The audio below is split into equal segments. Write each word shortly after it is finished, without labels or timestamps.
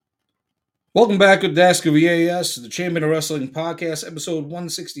Welcome back with Dask of EAS, the Champion of Wrestling Podcast, episode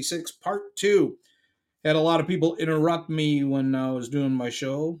 166, part 2. Had a lot of people interrupt me when I was doing my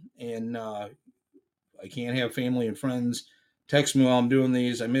show, and I can't have family and friends text me while I'm doing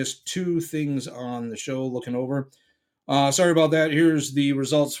these. I missed two things on the show looking over. Sorry about that. Here's the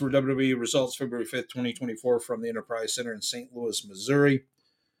results for WWE results February 5th, 2024 from the Enterprise Center in St. Louis, Missouri.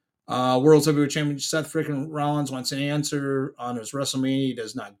 World Heavyweight Champion Seth freaking Rollins wants an answer on his WrestleMania. He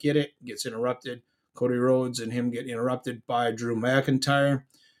does not get it. Gets interrupted. Cody Rhodes and him get interrupted by Drew McIntyre.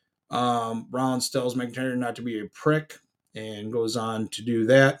 Rollins tells McIntyre not to be a prick and goes on to do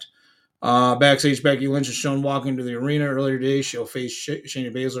that. Backstage, Becky Lynch is shown walking to the arena earlier today. She'll face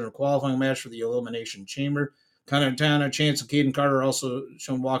Shayna Baszler in a qualifying match for the Elimination Chamber. Kana, Chance, and Caden Carter are also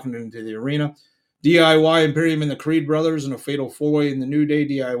shown walking into the arena. DIY, Imperium, and the Creed brothers in a fatal four-way in the New Day.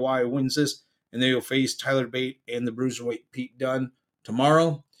 DIY wins this, and they will face Tyler Bate and the Bruiserweight Pete Dunne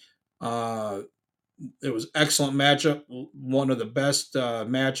tomorrow. It was excellent matchup. One of the best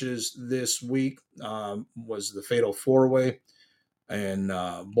matches this week was the fatal four-way. And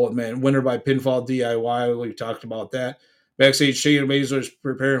both men, winner by pinfall, DIY. We talked about that. Backstage, Shayna Baszler is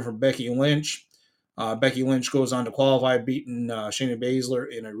preparing for Becky Lynch. Becky Lynch goes on to qualify, beating Shayna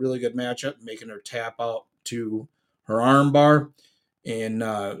Baszler in a really good matchup, making her tap out to her armbar. And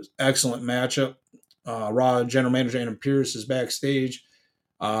excellent matchup. Raw General Manager Adam Pearce is backstage.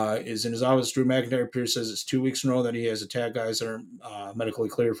 Is in his office. Drew McIntyre. Pearce says it's 2 weeks in a row that he has attacked guys that are medically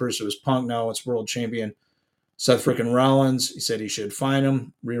cleared. First it was Punk, now it's World Champion Seth freaking Rollins. He said he should find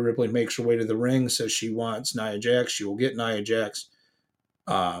him. Rhea Ripley makes her way to the ring, says she wants Nia Jax. She will get Nia Jax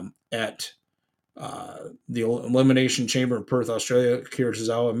at the Elimination Chamber in Perth, Australia. Akira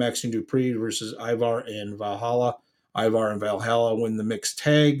Tozawa, Maxine Dupree versus Ivar and Valhalla. Ivar and Valhalla win the mixed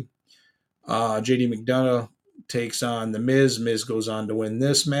tag. JD McDonough takes on The Miz. Miz goes on to win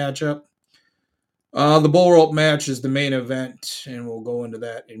this matchup. The bull rope match is the main event, and we'll go into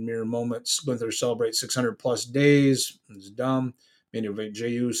that in mere moments. Gunther celebrates 600 plus days. It's dumb. Main event,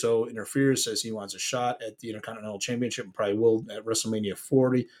 Jey Uso interferes, says he wants a shot at the Intercontinental Championship and probably will at WrestleMania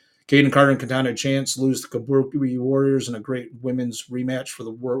 40. Caden Carter and Katana Chance lose the Kabuki Warriors in a great women's rematch for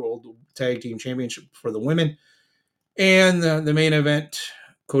the World Tag Team Championship for the women. And the main event,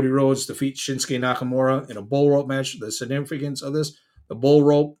 Cody Rhodes defeats Shinsuke Nakamura in a bull rope match. The significance of this, the bull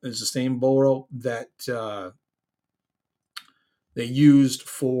rope is the same bull rope that they used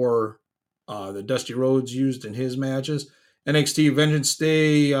for the Dusty Rhodes used in his matches. NXT Vengeance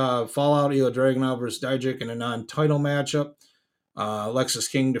Day, Fallout, Ilya Dragunov versus Dijak in a non-title matchup.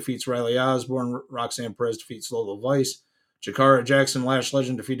 Lexis King defeats Riley Osborne. Roxanne Perez defeats Lola Vice. Jakara Jackson, Lash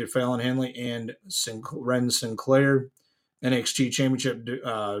Legend, defeated Fallon Henley and Ren Sinclair. NXT Championship,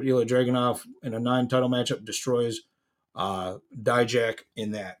 Ilya Dragunov in a non-title matchup destroys Dijak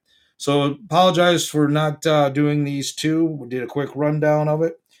in that. So apologize for not doing these two. We did a quick rundown of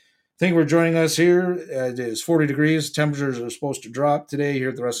it. Thank you for joining us here. It is 40 degrees. Temperatures are supposed to drop today here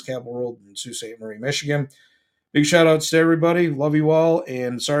at the Wrestling Capital World in Sault Ste. Marie, Michigan. Big shout outs to everybody. Love you all.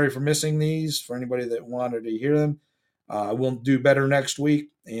 And sorry for missing these for anybody that wanted to hear them. We'll do better next week.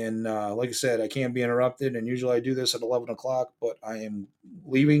 And like I said, I can't be interrupted. And usually I do this at 11 o'clock, but I am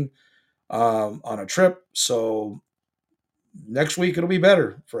leaving on a trip. So next week it'll be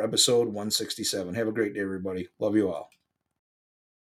better for episode 167. Have a great day, everybody. Love you all.